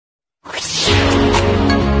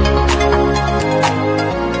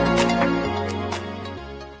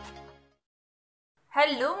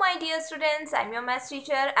students, I'm your maths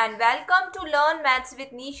teacher and welcome to Learn Maths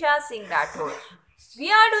with Nisha, Singh, Rathore.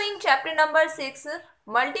 We are doing chapter number 6,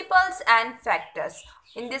 Multiples and Factors.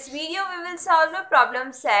 In this video, we will solve a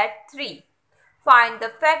problem set 3. Find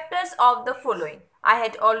the factors of the following. I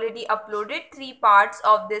had already uploaded 3 parts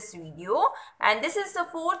of this video and this is the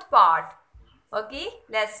 4th part. Okay,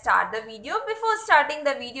 let's start the video. Before starting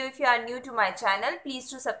the video, if you are new to my channel, please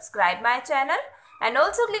do subscribe my channel and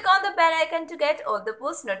also click on the bell icon to get all the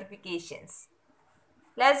post notifications.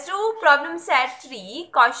 Let's do problem set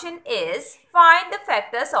 3. Question is find the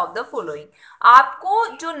factors of the following. आपको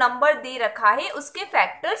जो number दे रखा है उसके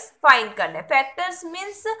factors find करने. Factors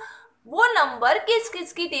means वो number किस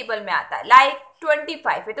किस की टेबल में आता है. लाइक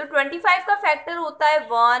 25 है तो 25 का फैक्टर होता है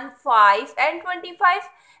 1, 5 एंड 25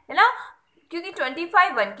 है ना, क्योंकि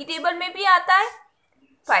 25 1 की टेबल में भी आता है,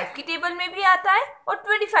 5 की टेबल में भी आता है और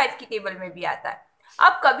 25 की टेबल में भी आता है.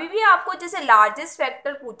 अब कभी भी आपको जैसे लार्जेस्ट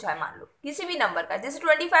फैक्टर पूछा है, मान लो किसी भी नंबर का, जैसे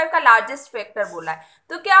 25 का लार्जेस्ट फैक्टर बोला है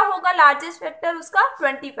तो क्या होगा लार्जेस्ट फैक्टर उसका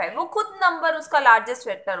 25. वो खुद नंबर उसका लार्जेस्ट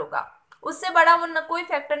फैक्टर होगा, उससे बड़ा वो कोई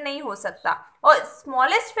फैक्टर नहीं हो सकता. और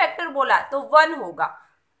स्मॉलेस्ट फैक्टर बोला है तो 1 होगा.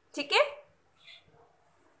 ठीक है,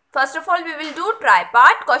 first of all we will do try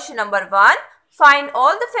part. Question number 1, find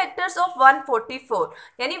all the factors of 144.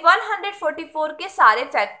 यानी 144 के सारे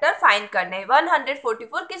फैक्टर फाइंड करने हैं.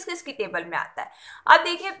 144 किस किस की टेबल में आता है. अब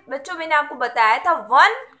देखिए बच्चों, मैंने आपको बताया था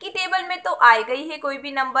 1 की टेबल में तो आ गई है, कोई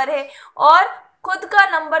भी नंबर है, और खुद का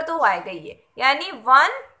नंबर तो आ गई है. यानी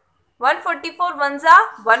 144 1 जा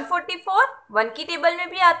 144 1 की टेबल में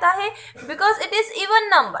भी आता है because it is even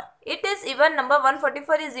number. It is even number.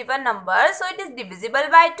 144 is even number, so it is divisible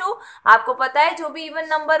by 2. आपको पता है जो भी इवन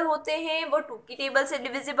नंबर होते हैं वो 2 की टेबल से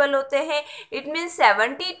डिविजिबल होते हैं. इट मीन्स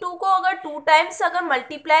 72 को अगर 2 टाइम्स अगर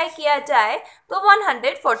मल्टीप्लाई किया जाए तो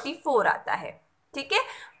 144 आता है. ठीक है,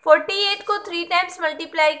 48 को 3 टाइम्स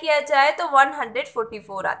मल्टीप्लाई किया जाए तो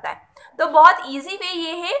 144 आता है. तो बहुत ईजी वे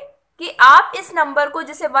ये है कि आप इस नंबर को,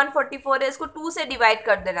 जैसे 144 है, इसको 2 से डिवाइड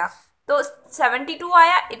कर देना तो 72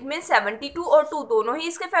 आया. इट मीन 72 और 2 दोनों ही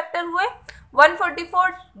इसके फैक्टर हुए.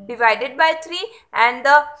 144 divided by 3 and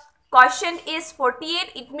the question is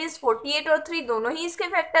 48. It means 48 और 3 दोनों ही इसके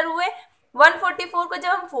फैक्टर हुए. 144 को जब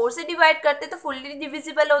हम 4 से डिवाइड करते हैं तो फुल्ली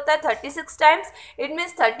डिविजिबल होता है 36 टाइम्स. इट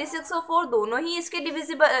मीन्स 36 और 4 दोनों ही इसके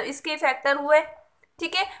डिविजिबल, इसके फैक्टर हुए.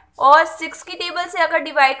 ठीक है, और 6 की टेबल से अगर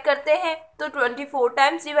डिवाइड करते हैं तो 24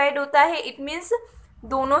 टाइम्स डिवाइड होता है. इट मीन्स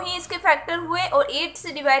दोनों ही इसके फैक्टर हुए. और 8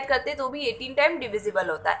 से डिवाइड करते हैं तो भी 18 टाइम डिविजिबल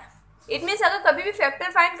होता है. इट मीन्स अगर कभी भी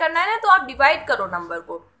फैक्टर फाइंड करना है ना तो आप डिवाइड करो नंबर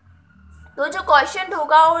को, तो जो क्वोशिएंट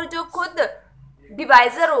होगा और जो खुद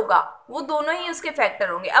डिवाइजर होगा वो दोनों ही उसके फैक्टर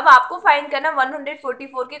होंगे. अब आपको फाइंड करना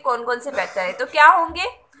 144 के कौन कौन से फैक्टर है. तो क्या होंगे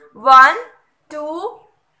 1 2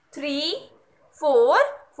 3 4,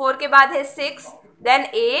 4 के बाद है 6, then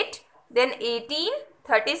 8, then 18,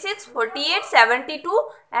 36, 48, 72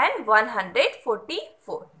 and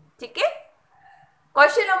 144. ठीक है.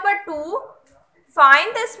 Question number 2,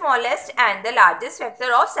 find the smallest and the largest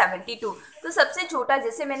factor of 72. तो सबसे छोटा,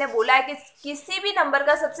 जैसे मैंने बोला है कि किसी भी नंबर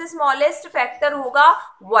का सबसे स्मॉलेस्ट फैक्टर होगा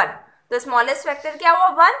 1, तो स्मॉलेस्ट फैक्टर क्या हुआ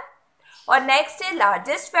 1. और नेक्स्ट है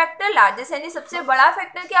लार्जेस्ट फैक्टर. लार्जेस्ट यानी सबसे बड़ा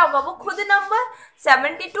फैक्टर क्या होगा, वो खुद नंबर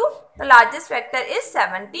 72, तो largest factor is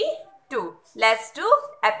 72. Let's do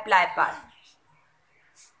apply part.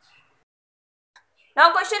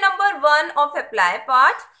 Now question number 1 of apply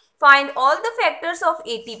part, find all the factors of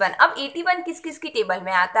 81. अब 81 किस किस की टेबल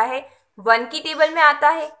में आता है. 1 की टेबल में आता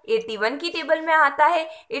है, 81 की टेबल में आता है.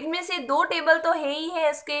 इनमें से 2 टेबल तो है ही है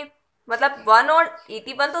इसके, मतलब 1 और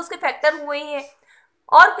 81 तो उसके फैक्टर हुए ही है.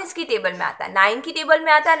 और किसकी टेबल में आता है, 9 की टेबल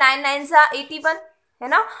में आता है. 9 9 सा 81 है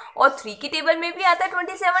ना, और 3 की टेबल में भी आता है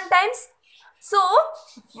 27 times. So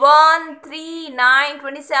 1 3 9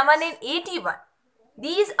 27 and 81,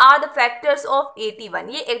 these are the factors of 81.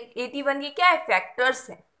 ये 81 के क्या है, फैक्टर्स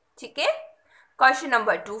हैं. ठीक है. क्वेश्चन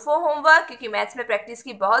नंबर 2 फॉर होमवर्क, क्योंकि मैथ्स में प्रैक्टिस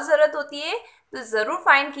की बहुत जरूरत होती है तो जरूर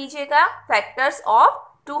फाइंड कीजिएगा फैक्टर्स ऑफ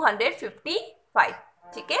 255.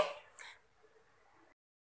 ठीक है.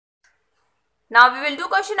 Now we will do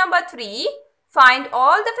question number 3. Find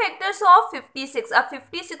all the factors of 56. अब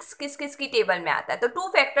 56 किस किस की टेबल में आता है. तो 2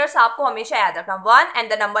 फैक्टर्स आपको हमेशा याद रखना, 1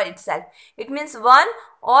 and the number itself. It means 1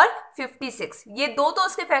 और 56, ये 2 तो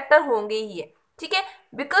उसके फैक्टर होंगे ही है. ठीक है,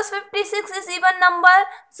 because 56 is even number,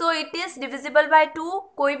 so it is divisible by 2.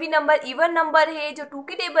 कोई भी नंबर इवन नंबर है जो 2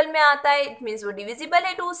 की टेबल में आता है, इट मीन्स वो डिविजिबल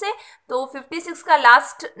है 2 से. तो 56 का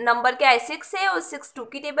लास्ट नंबर क्या है, 6 है, और 6 2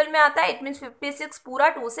 की टेबल में आता है. इट मीन्स 56 पूरा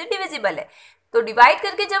 2 से डिविजिबल है. तो डिवाइड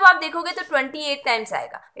करके जब आप देखोगे तो 28 टाइम्स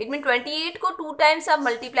आएगा। इट मीन 28 को 2 टाइम्स आप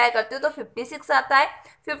मल्टीप्लाई करते हो तो 56 आता है।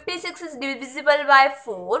 56 इज डिविजिबल बाय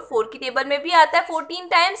 4, 4 की टेबल में भी आता है 14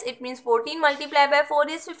 times, it means 14 multiply by 4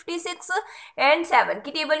 is 56। And 7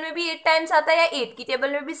 की टेबल में भी 8 टाइम्स आता है, या 8 की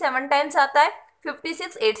टेबल में भी 7 टाइम्स आता है।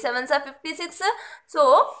 56, 8 7 56, सो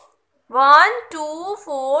 1 2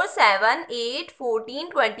 4 7 8 14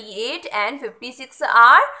 28 एंड 56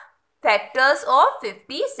 आर फैक्टर्स ऑफ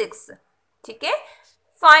 56। ठीक है,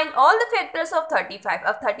 find all the factors of 35।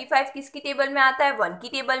 अब 35 किसकी टेबल में आता है? 1 की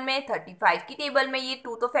टेबल में। 35 की टेबल में ये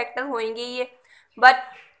 2 तो फैक्टर होंगे ये, बट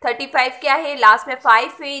 35 क्या है? लास्ट में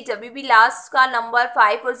 5 है। जब भी लास्ट का नंबर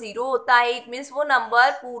 5 और 0 होता है, इट मीन्स वो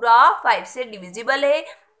नंबर पूरा 5 से डिविजिबल है।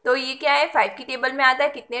 तो ये क्या है? 5 की टेबल में आता है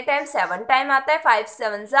कितने टाइम? 7 टाइम आता है। 5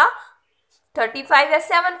 7 जा 35 या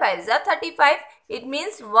 7 5 जा 35। इट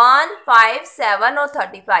मीन्स 1 5 7 और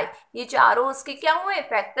 35, ये चारों उसके क्या हुए?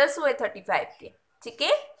 फैक्टर्स हुए 35 के। ठीक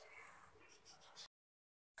है,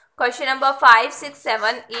 क्वेश्चन नंबर 5 6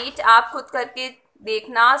 7 8 आप खुद करके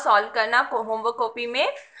देखना, सॉल्व करना होमवर्क कॉपी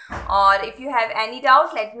में। और if you have any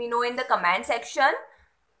doubt let me know in the comment section.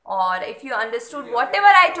 Or if you understood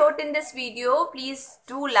whatever I taught in this video, please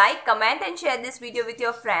do like, comment and share this video with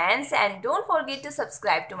your friends, and don't forget to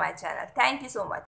subscribe to my channel. Thank you so much.